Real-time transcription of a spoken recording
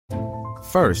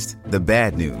First, the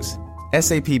bad news.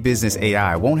 SAP Business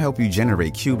AI won't help you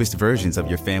generate cubist versions of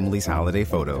your family's holiday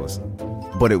photos.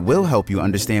 But it will help you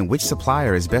understand which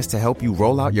supplier is best to help you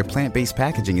roll out your plant-based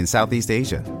packaging in Southeast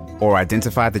Asia, or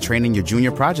identify the training your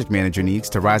junior project manager needs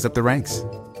to rise up the ranks,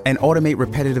 and automate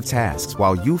repetitive tasks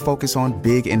while you focus on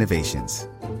big innovations,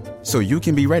 so you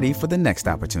can be ready for the next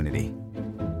opportunity.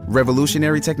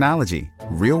 Revolutionary technology,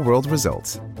 real-world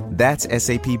results. That's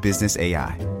SAP Business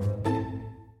AI.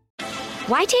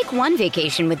 Why take one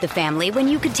vacation with the family when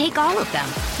you could take all of them?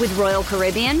 With Royal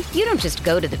Caribbean, you don't just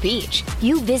go to the beach.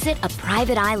 You visit a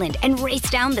private island and race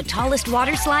down the tallest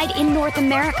water slide in North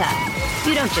America.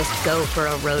 You don't just go for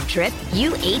a road trip.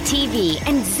 You ATV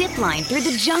and zip line through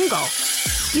the jungle.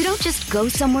 You don't just go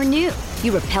somewhere new.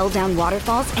 You rappel down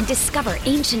waterfalls and discover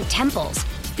ancient temples.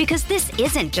 Because this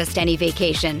isn't just any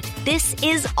vacation. This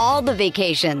is all the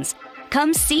vacations.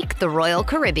 Come seek the Royal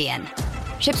Caribbean.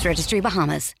 Ships Registry,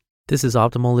 Bahamas. This is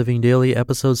Optimal Living Daily,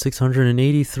 episode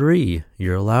 683.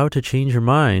 You're allowed to change your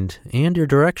mind and your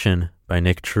direction by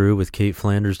Nick True with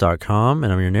KateFlanders.com.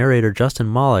 And I'm your narrator,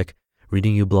 Justin Malik,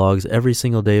 reading you blogs every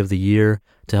single day of the year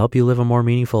to help you live a more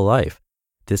meaningful life.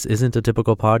 This isn't a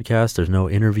typical podcast. There's no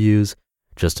interviews,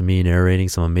 just me narrating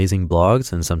some amazing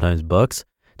blogs and sometimes books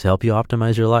to help you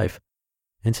optimize your life.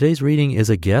 And today's reading is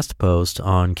a guest post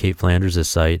on Kate Flanders'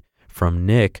 site from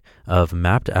Nick of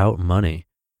Mapped Out Money.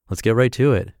 Let's get right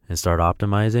to it and start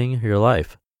optimizing your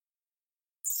life.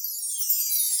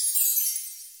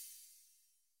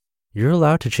 You're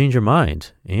allowed to change your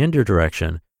mind and your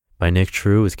direction by Nick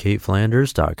True with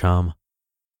KateFlanders.com.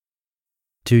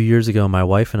 2 years ago, my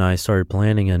wife and I started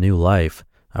planning a new life.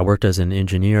 I worked as an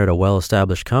engineer at a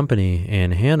well-established company,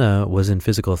 and Hannah was in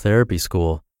physical therapy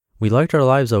school. We liked our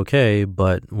lives okay,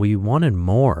 but we wanted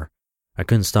more. I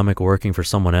couldn't stomach working for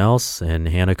someone else, and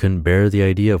Hannah couldn't bear the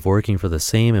idea of working for the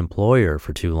same employer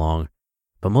for too long.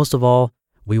 But most of all,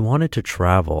 we wanted to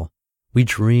travel. We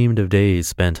dreamed of days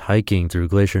spent hiking through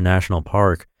Glacier National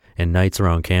Park and nights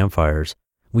around campfires.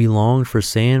 We longed for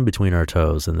sand between our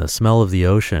toes and the smell of the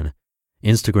ocean.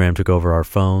 Instagram took over our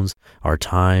phones, our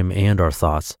time, and our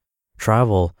thoughts.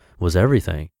 Travel was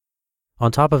everything. On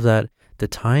top of that, the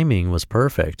timing was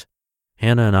perfect.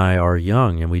 Hannah and I are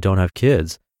young and we don't have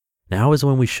kids. Now is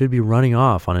when we should be running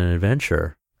off on an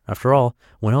adventure. After all,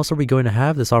 when else are we going to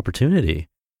have this opportunity?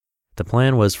 The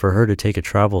plan was for her to take a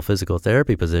travel physical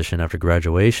therapy position after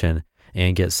graduation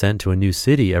and get sent to a new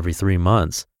city every 3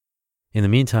 months. In the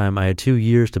meantime, I had 2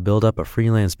 years to build up a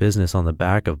freelance business on the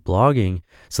back of blogging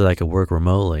so that I could work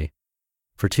remotely.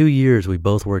 For 2 years, we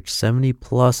both worked 70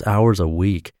 plus hours a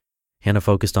week. Hannah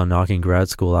focused on knocking grad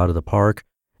school out of the park,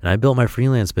 and I built my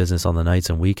freelance business on the nights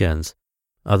and weekends.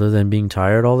 Other than being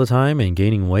tired all the time and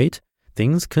gaining weight,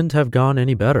 things couldn't have gone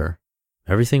any better.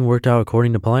 Everything worked out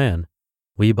according to plan.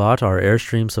 We bought our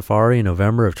Airstream Safari in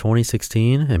November of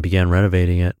 2016 and began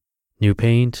renovating it. New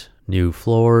paint, new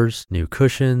floors, new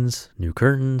cushions, new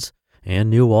curtains,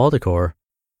 and new wall decor.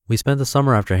 We spent the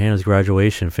summer after Hannah's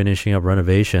graduation finishing up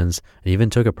renovations and even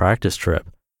took a practice trip.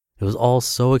 It was all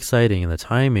so exciting and the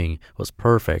timing was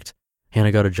perfect.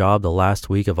 Hannah got a job the last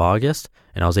week of August,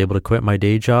 and I was able to quit my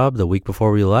day job the week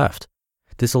before we left.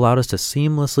 This allowed us to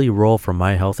seamlessly roll from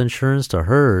my health insurance to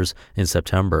hers in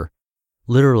September.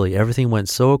 Literally, everything went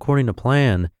so according to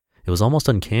plan, it was almost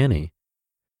uncanny.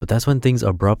 But that's when things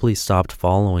abruptly stopped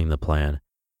following the plan.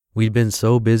 We'd been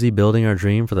so busy building our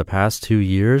dream for the past 2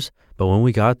 years, but when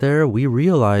we got there, we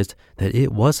realized that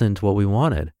it wasn't what we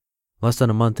wanted. Less than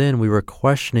a month in, we were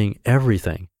questioning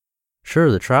everything. Sure,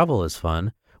 the travel is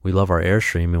fun. We love our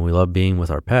Airstream and we love being with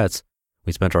our pets.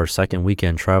 We spent our second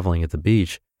weekend traveling at the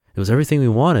beach. It was everything we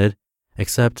wanted,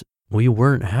 except we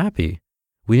weren't happy.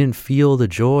 We didn't feel the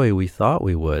joy we thought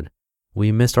we would.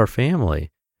 We missed our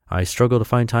family. I struggled to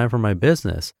find time for my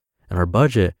business, and our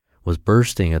budget was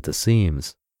bursting at the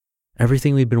seams.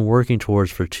 Everything we'd been working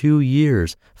towards for 2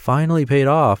 years finally paid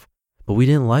off, but we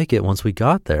didn't like it once we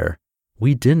got there.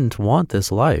 We didn't want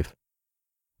this life.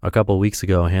 A couple weeks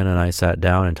ago, Hannah and I sat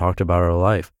down and talked about our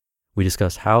life. We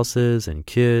discussed houses and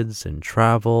kids and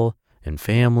travel and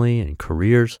family and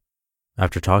careers.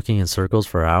 After talking in circles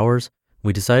for hours,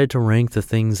 we decided to rank the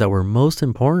things that were most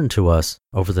important to us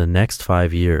over the next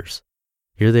 5 years.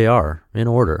 Here they are, in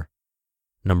order.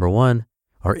 Number 1,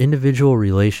 our individual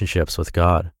relationships with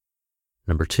God.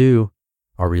 Number 2,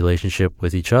 our relationship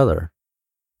with each other.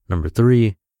 Number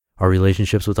 3, our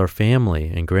relationships with our family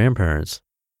and grandparents.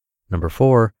 Number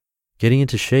 4, getting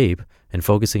into shape and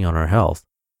focusing on our health.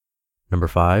 Number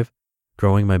 5,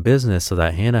 growing my business so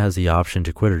that Hannah has the option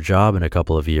to quit her job in a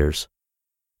couple of years.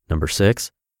 Number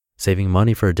 6, saving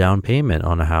money for a down payment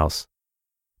on a house.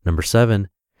 Number 7,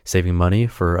 saving money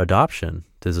for adoption.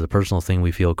 This is a personal thing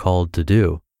we feel called to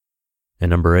do. And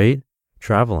number 8,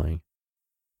 traveling.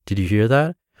 Did you hear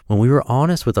that? When we were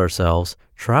honest with ourselves,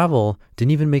 travel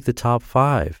didn't even make the top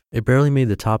 5. It barely made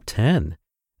the top 10.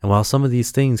 And while some of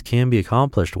these things can be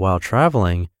accomplished while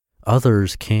traveling,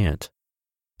 others can't.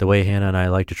 The way Hannah and I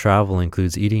like to travel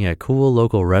includes eating at cool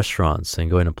local restaurants and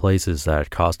going to places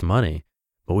that cost money.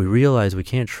 But we realize we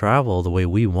can't travel the way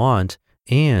we want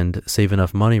and save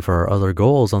enough money for our other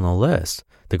goals on the list,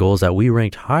 the goals that we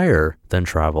ranked higher than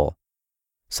travel.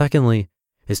 Secondly,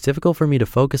 it's difficult for me to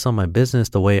focus on my business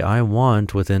the way I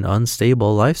want with an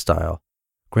unstable lifestyle.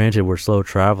 Granted, we're slow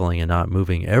traveling and not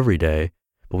moving every day,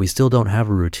 but we still don't have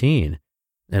a routine.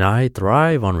 And I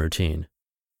thrive on routine.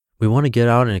 We want to get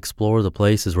out and explore the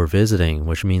places we're visiting,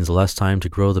 which means less time to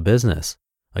grow the business.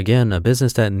 Again, a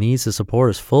business that needs to support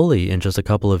us fully in just a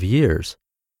couple of years.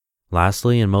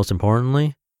 Lastly, and most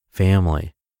importantly,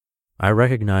 family. I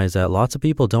recognize that lots of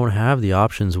people don't have the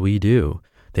options we do.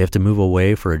 They have to move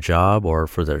away for a job or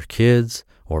for their kids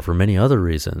or for many other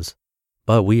reasons.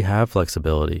 But we have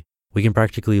flexibility. We can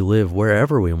practically live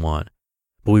wherever we want.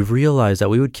 But we've realized that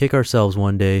we would kick ourselves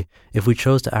one day if we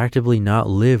chose to actively not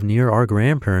live near our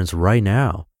grandparents right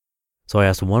now. So I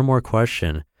asked one more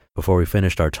question before we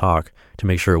finished our talk to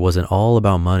make sure it wasn't all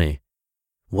about money.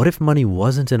 What if money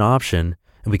wasn't an option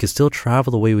and we could still travel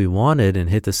the way we wanted and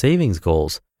hit the savings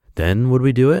goals? Then would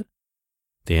we do it?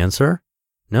 The answer?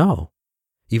 No.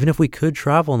 Even if we could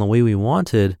travel in the way we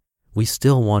wanted, we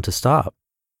still want to stop.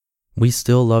 We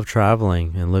still love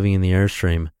traveling and living in the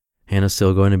Airstream. Hannah's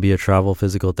still going to be a travel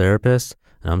physical therapist,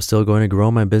 and I'm still going to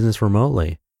grow my business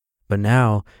remotely. But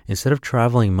now, instead of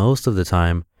traveling most of the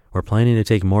time, we're planning to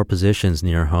take more positions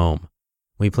near home.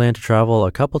 We plan to travel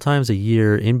a couple times a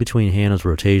year in between Hannah's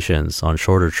rotations on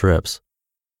shorter trips.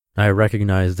 I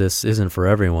recognize this isn't for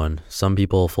everyone. Some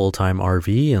people full-time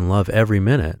RV and love every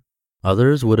minute.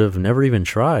 Others would have never even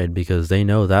tried because they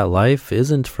know that life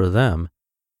isn't for them.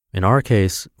 In our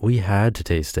case, we had to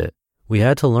taste it. We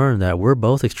had to learn that we're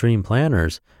both extreme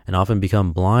planners and often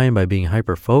become blind by being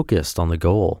hyper-focused on the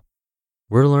goal.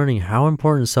 We're learning how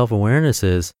important self-awareness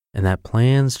is and that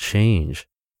plans change.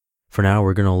 For now,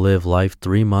 we're going to live life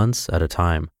 3 months at a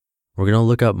time. We're going to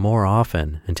look up more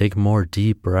often and take more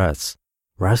deep breaths.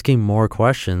 We're asking more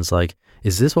questions like,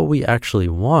 is this what we actually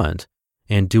want?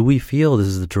 And do we feel this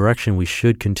is the direction we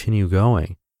should continue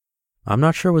going? I'm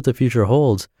not sure what the future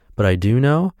holds, but I do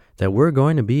know that we're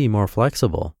going to be more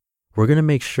flexible. We're going to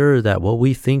make sure that what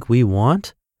we think we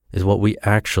want is what we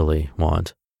actually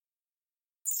want.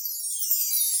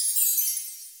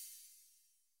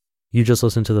 You just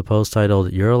listened to the post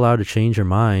titled, You're Allowed to Change Your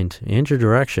Mind and Your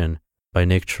Direction by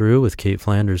Nick True with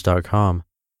KateFlanders.com.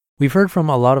 We've heard from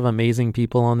a lot of amazing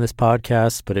people on this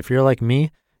podcast, but if you're like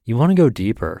me, you want to go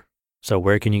deeper. So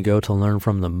where can you go to learn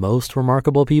from the most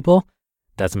remarkable people?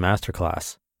 That's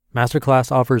Masterclass.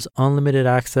 Masterclass offers unlimited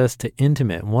access to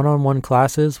intimate one-on-one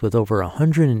classes with over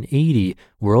 180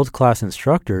 world-class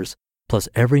instructors, plus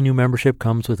every new membership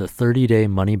comes with a 30-day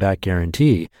money-back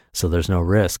guarantee, so there's no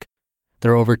risk.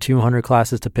 There are over 200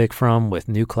 classes to pick from, with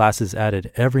new classes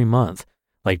added every month,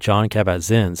 like Jon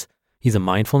Kabat-Zinn's. He's a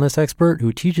mindfulness expert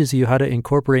who teaches you how to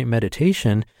incorporate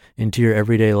meditation into your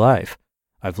everyday life.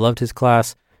 I've loved his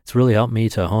class. It's really helped me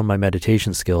to hone my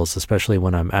meditation skills, especially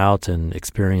when I'm out and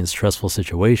experience stressful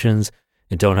situations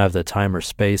and don't have the time or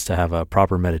space to have a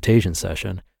proper meditation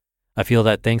session. I feel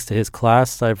that thanks to his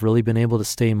class, I've really been able to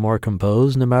stay more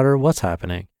composed no matter what's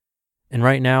happening. And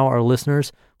right now, our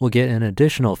listeners will get an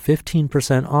additional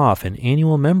 15% off an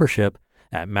annual membership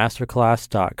at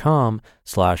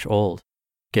masterclass.com/old.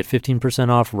 Get 15%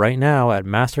 off right now at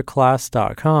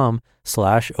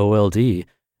masterclass.com/OLD.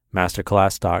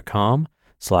 masterclass.com/old.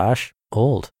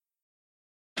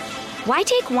 Why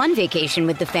take one vacation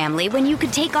with the family when you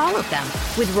could take all of them?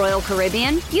 With Royal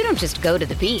Caribbean, you don't just go to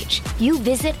the beach. You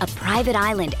visit a private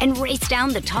island and race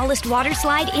down the tallest water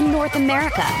slide in North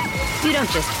America. You don't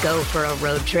just go for a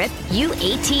road trip. You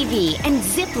ATV and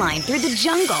zip line through the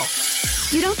jungle.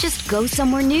 You don't just go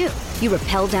somewhere new. You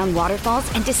rappel down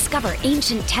waterfalls and discover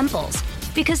ancient temples.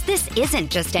 Because this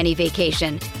isn't just any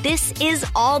vacation. This is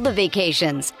all the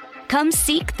vacations. Come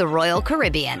seek the Royal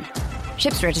Caribbean.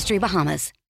 Ships Registry,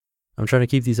 Bahamas. I'm trying to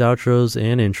keep these outros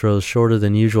and intros shorter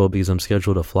than usual because I'm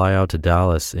scheduled to fly out to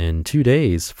Dallas in 2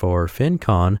 days for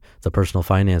FinCon, the personal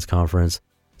finance conference.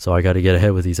 So I got to get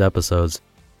ahead with these episodes.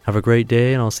 Have a great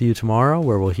day, and I'll see you tomorrow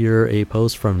where we'll hear a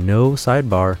post from No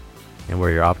Sidebar and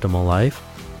where your optimal life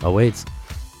awaits.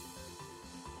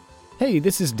 Hey,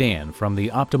 this is Dan from the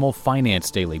Optimal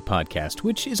Finance Daily podcast,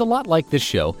 which is a lot like this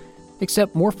show,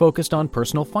 except more focused on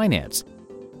personal finance.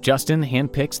 Justin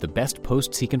handpicks the best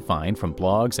posts he can find from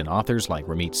blogs and authors like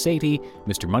Ramit Sethi,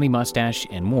 Mr. Money Mustache,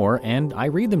 and more, and I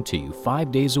read them to you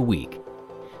 5 days a week.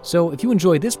 So if you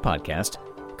enjoy this podcast,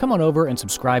 come on over and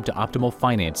subscribe to Optimal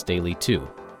Finance Daily too.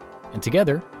 And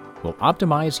together, we'll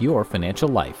optimize your financial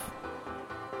life.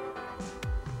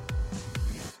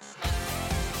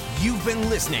 You've been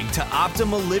listening to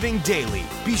Optimal Living Daily.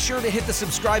 Be sure to hit the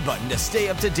subscribe button to stay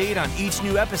up to date on each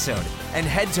new episode, and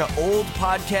head to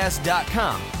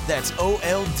oldpodcast.com. That's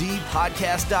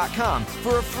OLDpodcast.com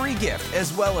for a free gift,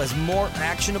 as well as more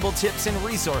actionable tips and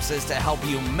resources to help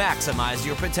you maximize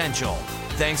your potential.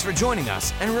 Thanks for joining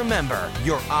us, and remember,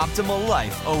 your optimal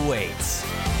life awaits.